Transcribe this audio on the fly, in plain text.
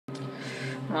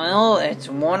Well, it's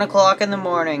 1 o'clock in the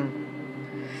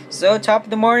morning. So, top of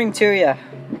the morning to ya.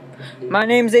 My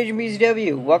name's Agent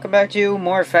BZW. Welcome back to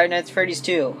more Five Nights at Freddy's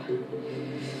 2.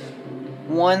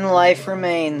 One life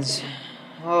remains.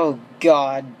 Oh,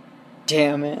 god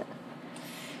damn it.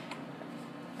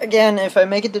 Again, if I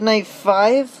make it to night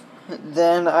 5,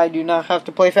 then I do not have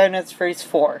to play Five Nights at Freddy's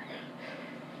 4.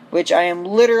 Which I am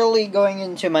literally going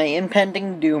into my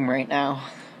impending doom right now.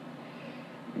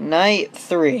 Night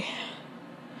 3.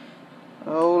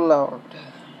 Oh, Lord.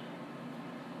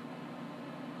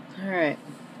 Alright.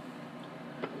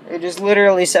 It is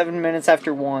literally 7 minutes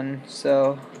after 1,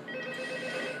 so...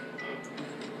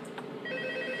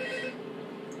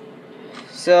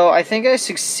 So, I think I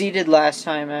succeeded last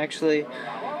time, actually.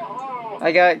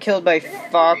 I got killed by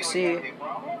Foxy.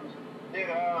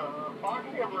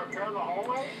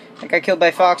 I got killed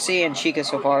by Foxy and Chica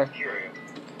so far.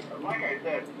 Like I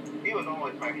said, he was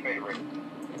always my favorite.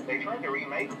 They tried to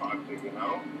remake Foxy, you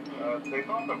know? They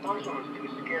thought the first one was too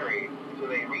scary, so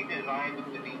they redesigned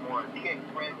him to be more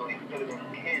kid-friendly instead of in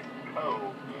Kids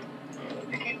Cove,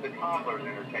 to keep the toddlers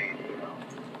entertained, you know?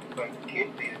 But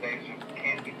kids these days just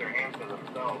can't keep their hands to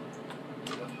themselves.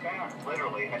 The staff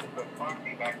literally had to put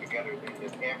Foxy back together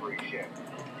in every shift.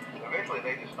 Eventually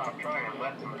they just stopped trying and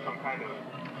left him as some kind of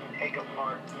take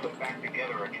apart, put back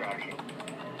together attraction.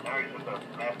 Now he's just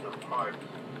a mess of parts.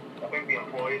 I think the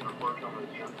employees refer to him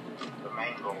as just the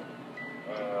mangle.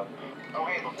 Oh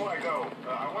hey, before I go,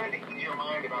 I wanted to ease your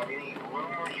mind about any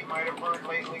rumors you might have heard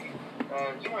lately.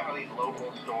 You know how these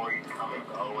local stories come and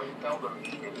go and seldom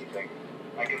mean anything.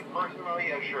 I can personally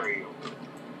assure you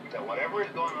that whatever is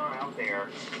going on out there,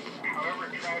 however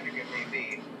tragic it may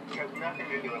be, has nothing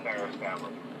to do with our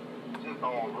establishment. It's just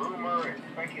all rumor and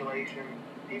speculation.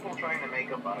 People trying to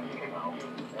make a buzz, you know.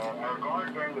 Our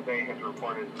guard during the day has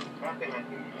reported nothing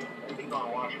unusual, and he's on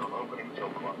watch from opening till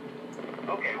close.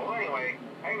 Okay, well anyway,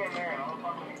 hang in there and I'll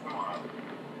talk with you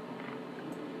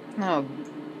tomorrow.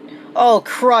 Oh,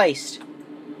 Christ.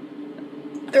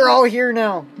 They're all here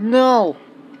now. No.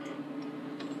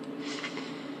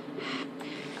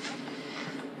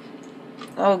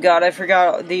 Oh god, I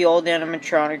forgot the old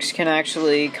animatronics can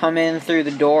actually come in through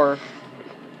the door.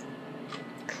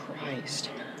 Christ.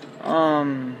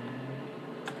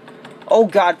 Oh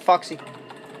god, Foxy.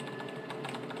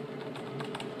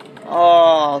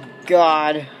 Oh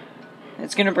god.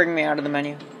 It's gonna bring me out of the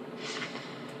menu.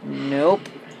 Nope.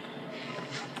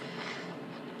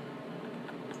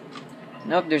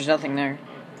 Nope, there's nothing there.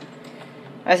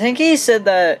 I think he said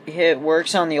that it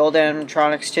works on the old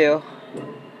animatronics too.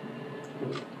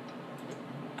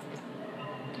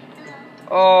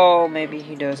 Oh, maybe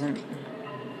he doesn't.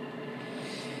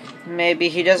 Maybe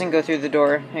he doesn't go through the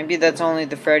door. Maybe that's only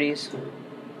the Freddy's.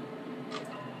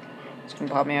 It's gonna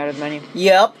pop me out of the menu.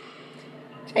 Yep.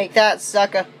 Take that,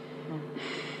 sucker.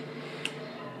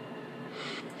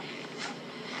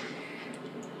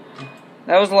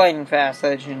 That was lightning fast.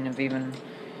 That shouldn't have even...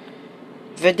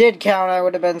 If it did count, I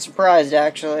would have been surprised,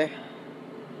 actually.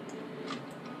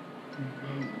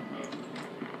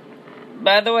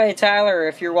 By the way, Tyler,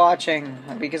 if you're watching,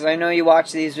 because I know you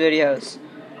watch these videos,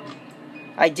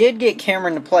 I did get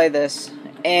Cameron to play this,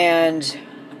 and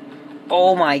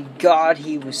oh my god,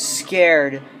 he was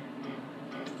scared.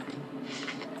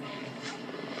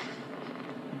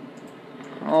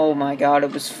 Oh my god,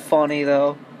 it was funny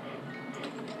though.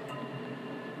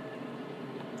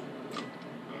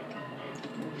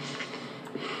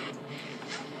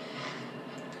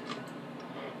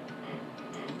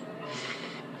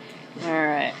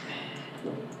 Alright.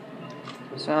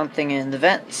 Something in the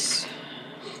vents.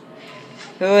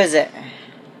 Who is it?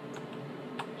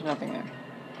 There's nothing there.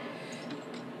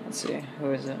 Let's see.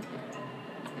 Who is it?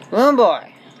 Balloon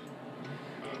Boy!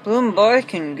 Balloon Boy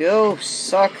can go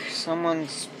suck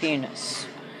someone's penis.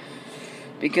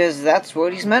 Because that's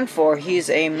what he's meant for. He's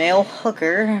a male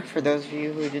hooker. For those of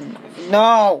you who didn't...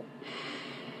 No!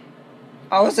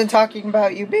 I wasn't talking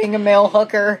about you being a male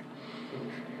hooker.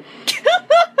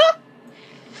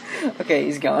 Okay,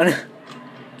 he's gone.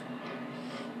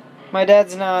 My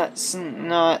dad's not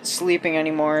sleeping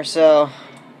anymore, so...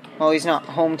 Well, he's not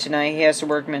home tonight. He has to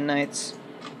work midnights.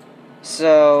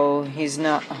 So, he's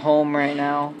not home right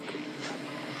now.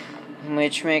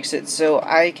 Which makes it so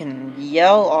I can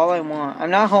yell all I want. I'm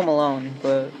not home alone,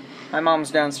 but my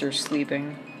mom's downstairs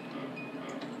sleeping.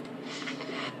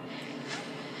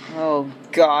 Oh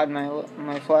god,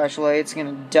 my flashlight's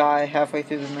gonna die halfway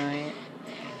through the night.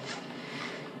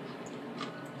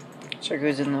 Check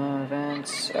who's in the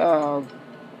vents. Oh,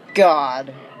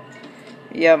 God.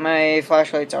 Yeah, my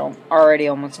flashlight's already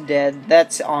almost dead.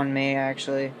 That's on me,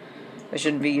 actually. I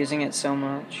shouldn't be using it so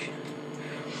much.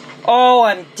 Oh,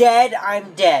 I'm dead.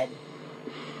 I'm dead.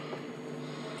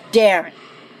 Damn it.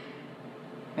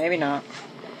 Maybe not.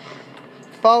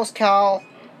 False call.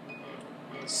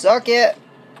 Suck it.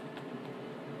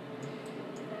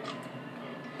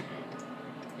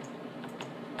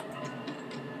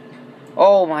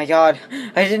 Oh my god.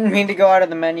 I didn't mean to go out of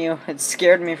the menu. It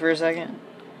scared me for a second.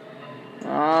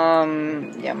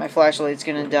 Yeah, my flashlight's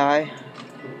gonna die.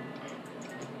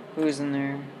 Who's in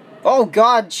there? Oh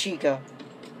god, Chica.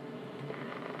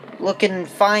 Looking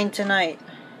fine tonight.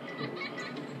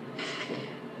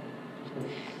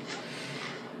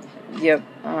 Yep,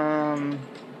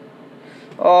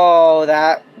 oh,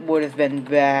 that would have been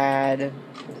bad.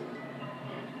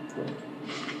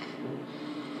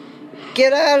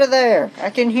 Get out of there!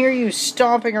 I can hear you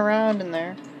stomping around in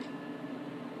there.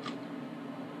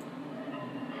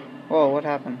 Whoa, what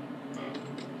happened?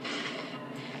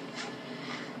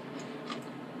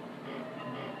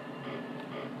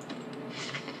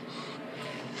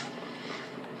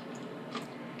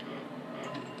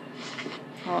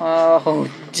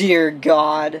 Oh, dear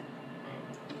God.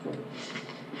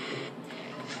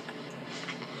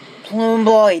 Plume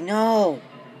Boy, no!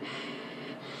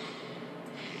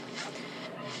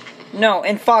 No,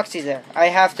 and Foxy's there. I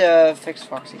have to fix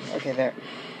Foxy. Okay, there.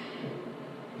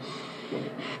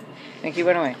 I think he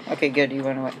went away. Okay, good, he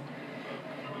went away.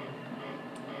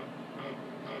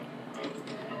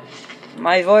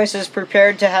 My voice is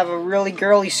prepared to have a really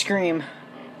girly scream.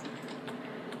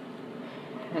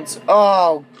 It's...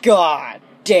 Oh, god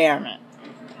damn it.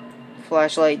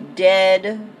 Flashlight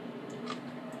dead.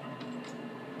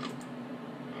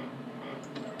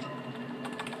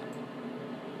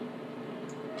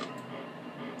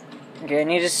 Okay, I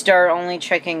need to start only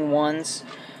checking once.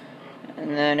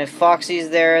 And then if Foxy's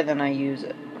there, then I use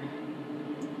it.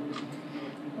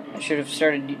 I should have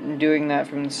started doing that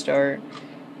from the start.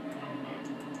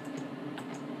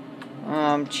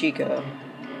 Chica.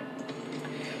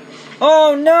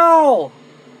 Oh, no!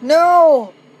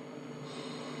 No!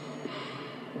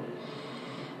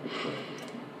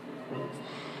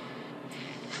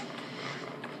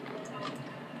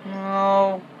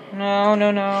 No. No,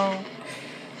 no, no.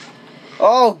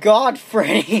 Oh, God,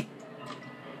 Freddy.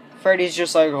 Freddy's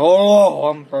just like, oh,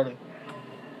 I'm Freddy.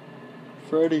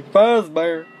 Freddy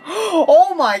Fazbear.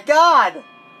 Oh, my God!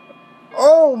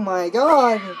 Oh, my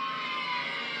God!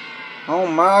 Oh,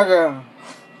 my God.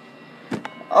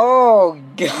 Oh,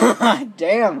 god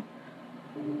damn.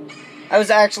 I was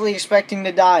actually expecting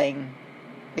to dying.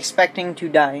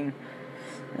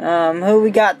 Who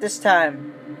we got this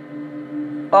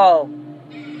time? Oh.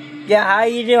 Yeah, how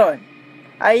you doing?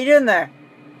 How you doing there?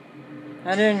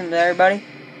 How you doing there, buddy?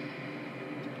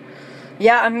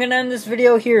 Yeah, I'm gonna end this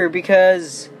video here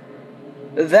because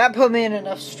that put me in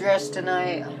enough stress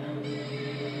tonight.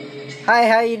 Hi,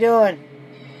 how you doing?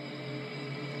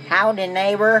 Howdy,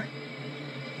 neighbor.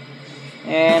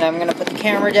 And I'm gonna put the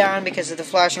camera down because of the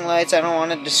flashing lights. I don't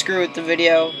want it to screw with the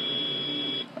video.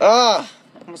 Ugh!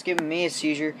 Almost giving me a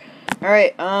seizure.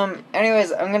 Alright,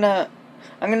 anyways, I'm gonna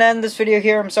end this video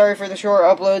here. I'm sorry for the short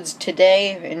uploads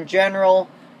today in general.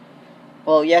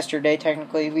 Well, yesterday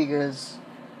technically, because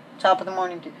top of the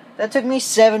morning. That took me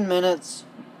 7 minutes.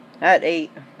 At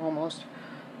 8, almost.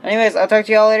 Anyways, I'll talk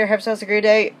to y'all later. Have yourselves a great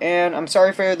day. And I'm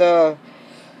sorry for the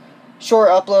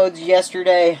short uploads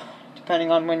yesterday.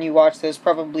 Depending on when you watch this,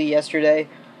 probably yesterday.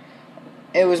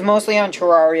 It was mostly on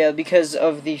Terraria because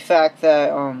of the fact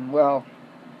that, well,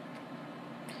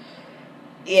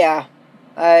 yeah,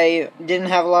 I didn't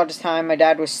have a lot of time. My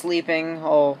dad was sleeping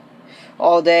all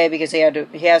day because he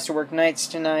has to work nights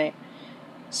tonight.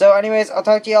 So, anyways, I'll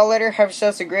talk to y'all later. Have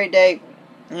yourselves a great day,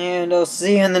 and I'll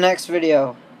see you in the next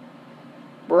video.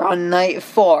 We're on night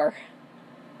 4.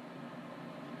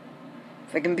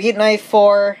 If I can beat night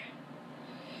 4.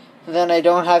 Then I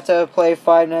don't have to play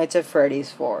Five Nights at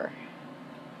Freddy's 4.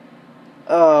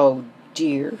 Oh,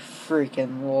 dear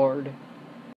freaking Lord.